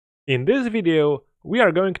In this video, we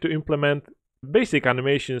are going to implement basic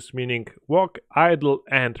animations, meaning walk, idle,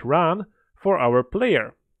 and run for our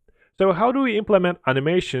player. So how do we implement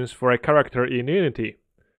animations for a character in Unity?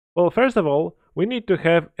 Well, first of all, we need to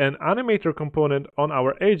have an animator component on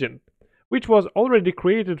our agent, which was already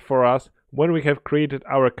created for us when we have created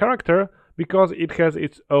our character, because it has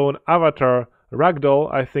its own avatar, ragdoll,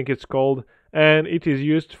 I think it's called, and it is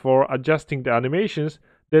used for adjusting the animations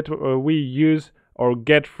that we use or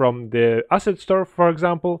get from the asset store, for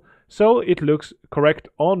example, so it looks correct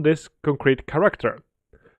on this concrete character.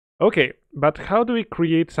 Okay, but how do we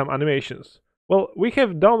create some animations? Well, we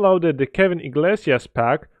have downloaded the Kevin Iglesias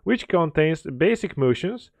pack, which contains basic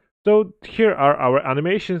motions, so here are our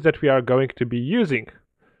animations that we are going to be using.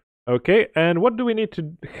 Okay, and what do we need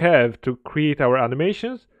to have to create our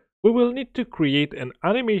animations? We will need to create an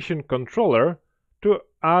animation controller to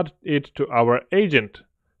add it to our agent.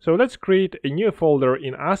 So let's create a new folder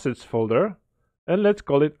in Assets folder, and let's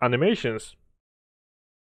call it Animations.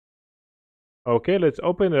 Okay, let's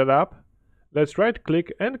open it up. Let's right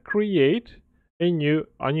click and create a new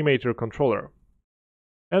animator controller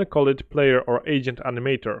and call it Player or Agent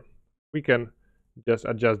Animator. We can just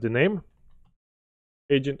adjust the name,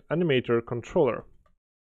 Agent Animator Controller.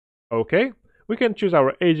 Okay, we can choose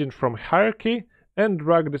our agent from hierarchy and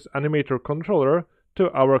drag this animator controller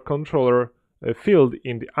to our controller field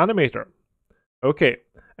in the animator. Okay,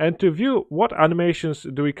 and to view what animations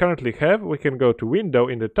do we currently have, we can go to Window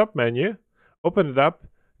in the top menu, open it up,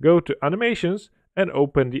 go to Animations, and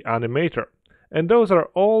open the animator. And those are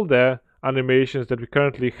all the animations that we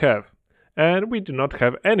currently have. And we do not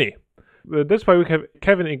have any. That's why we have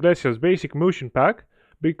Kevin Iglesias Basic Motion Pack,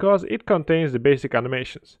 because it contains the basic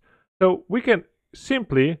animations. So we can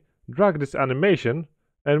simply drag this animation,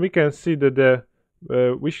 and we can see that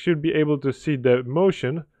we should be able to see the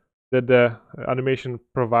motion that the animation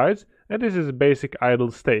provides, and this is a basic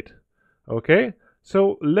idle state. Okay,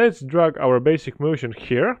 so let's drag our basic motion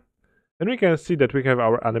here, and we can see that we have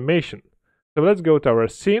our animation. So let's go to our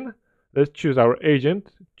scene, let's choose our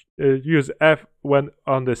agent, use F when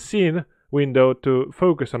on the scene window to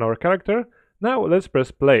focus on our character. Now let's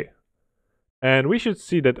press play. And we should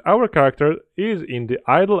see that our character is in the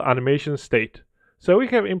idle animation state. So we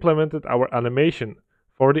have implemented our animation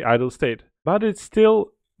for the idle state, but it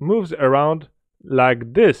still moves around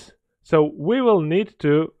like this. So we will need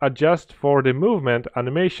to adjust for the movement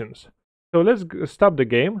animations. So let's stop the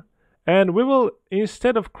game, and we will,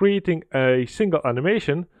 instead of creating a single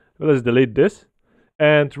animation, let's delete this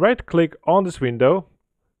and right click on this window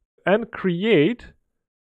and create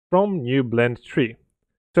from new blend tree.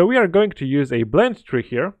 So we are going to use a blend tree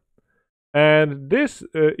here, and this,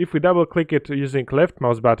 if we double click it using left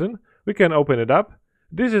mouse button, we can open it up.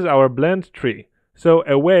 This is our blend tree, so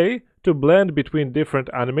a way to blend between different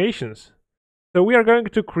animations. So we are going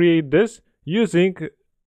to create this using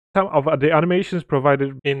some of the animations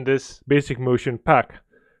provided in this basic motion pack.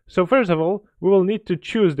 So first of all, we will need to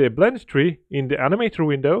choose the blend tree in the animator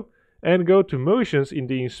window and go to motions in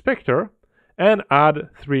the inspector and add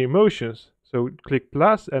 3 motions. So click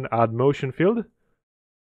plus and add motion field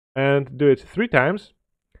and do it 3 times,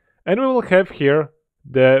 and we will have here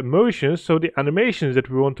the motions, so the animations that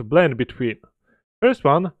we want to blend between. First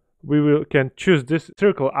one, can choose this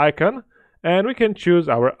circle icon, and we can choose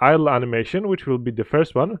our idle animation, which will be the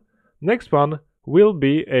first one. Next one will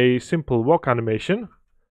be a simple walk animation,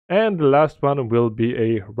 and the last one will be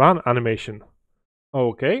a run animation.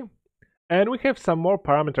 Okay, and we have some more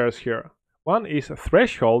parameters here. One is a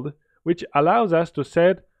threshold, which allows us to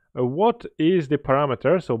set what is the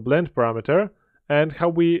parameter, so blend parameter, and how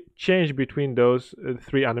we change between those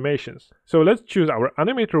 3 animations. So let's choose our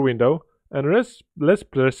animator window and let's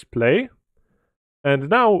press play. And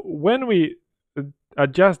now when we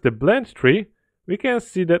adjust the blend tree, we can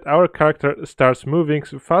see that our character starts moving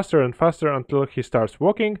faster and faster until he starts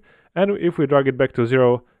walking, and if we drag it back to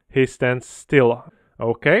 0, he stands still.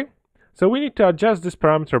 Okay, so we need to adjust this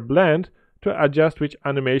parameter blend to adjust which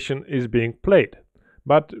animation is being played.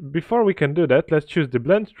 But before we can do that, let's choose the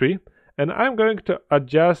blend tree, and I'm going to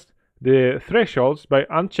adjust the thresholds by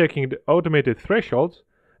unchecking the automated thresholds,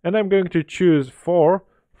 and I'm going to choose 4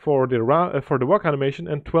 for the walk animation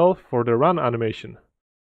and 12 for the run animation.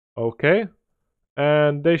 Okay,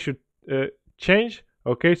 and they should change.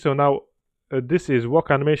 Okay, so now this is walk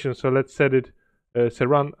animation, so let's set it set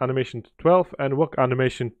run animation to 12 and walk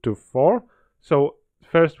animation to 4. So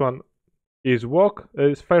first one is walk,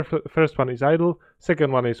 first one is idle,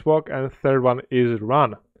 second one is walk, and third one is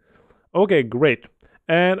run. Okay, great.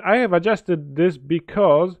 And I have adjusted this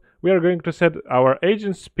because we are going to set our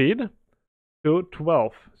agent speed to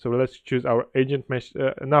 12. So let's choose our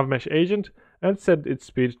NavMesh agent and set its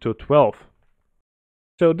speed to 12.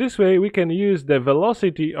 So this way we can use the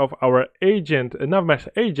velocity of our agent, NavMesh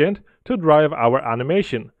agent, to drive our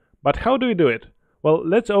animation. But how do we do it? Well,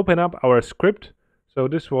 let's open up our script. So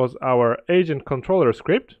this was our agent controller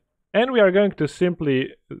script. And we are going to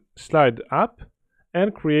simply slide up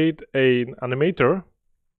and create an animator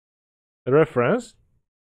reference.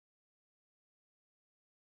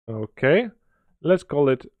 Okay, let's call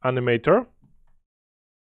it animator.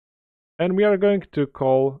 And we are going to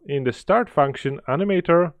call in the start function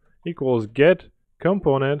animator equals get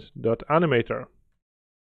component.animator.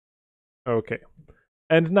 Okay,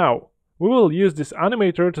 and now we will use this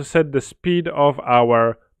animator to set the speed of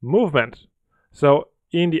our movement. So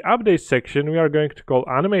in the update section, we are going to call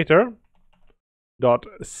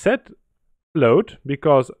animator.setFloat,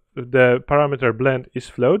 because the parameter blend is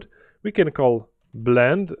float. We can call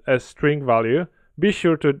blend as string value. Be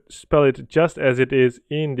sure to spell it just as it is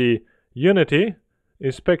in the Unity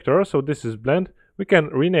inspector. So this is blend. We can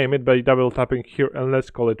rename it by double tapping here and let's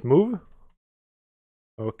call it move.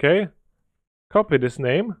 Okay, copy this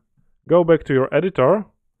name, go back to your editor,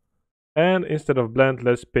 and instead of blend,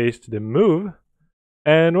 let's paste the move.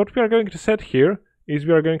 And what we are going to set here is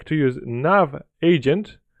we are going to use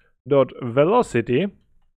navAgent.velocity,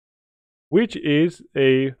 which is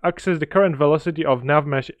access the current velocity of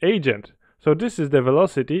NavMesh agent. So this is the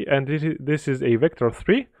velocity, and this is a vector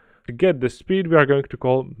 3. To get the speed, we are going to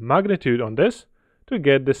call magnitude on this to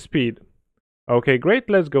get the speed. Okay, great.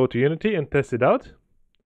 Let's go to Unity and test it out.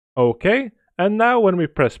 Okay, and now when we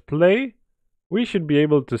press play, we should be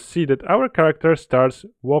able to see that our character starts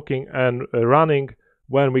walking and running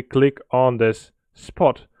when we click on this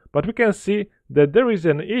spot. But we can see that there is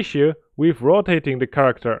an issue with rotating the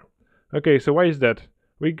character. Okay, so why is that?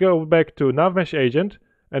 We go back to NavMesh agent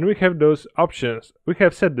and we have those options. We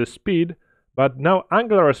have set the speed, but now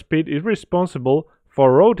angular speed is responsible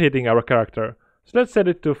for rotating our character. So let's set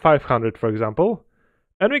it to 500, for example.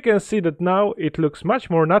 And we can see that now it looks much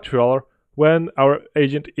more natural when our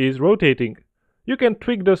agent is rotating. You can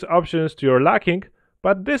tweak those options to your liking,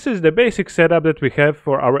 but this is the basic setup that we have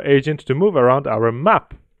for our agent to move around our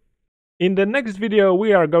map. In the next video,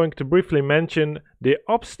 we are going to briefly mention the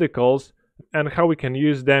obstacles and how we can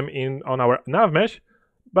use them on our NavMesh.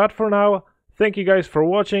 But for now, thank you guys for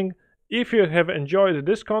watching. If you have enjoyed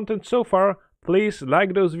this content so far, please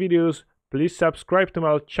like those videos, please subscribe to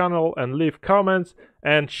my channel and leave comments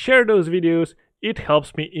and share those videos. It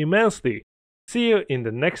helps me immensely. See you in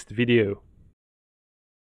the next video.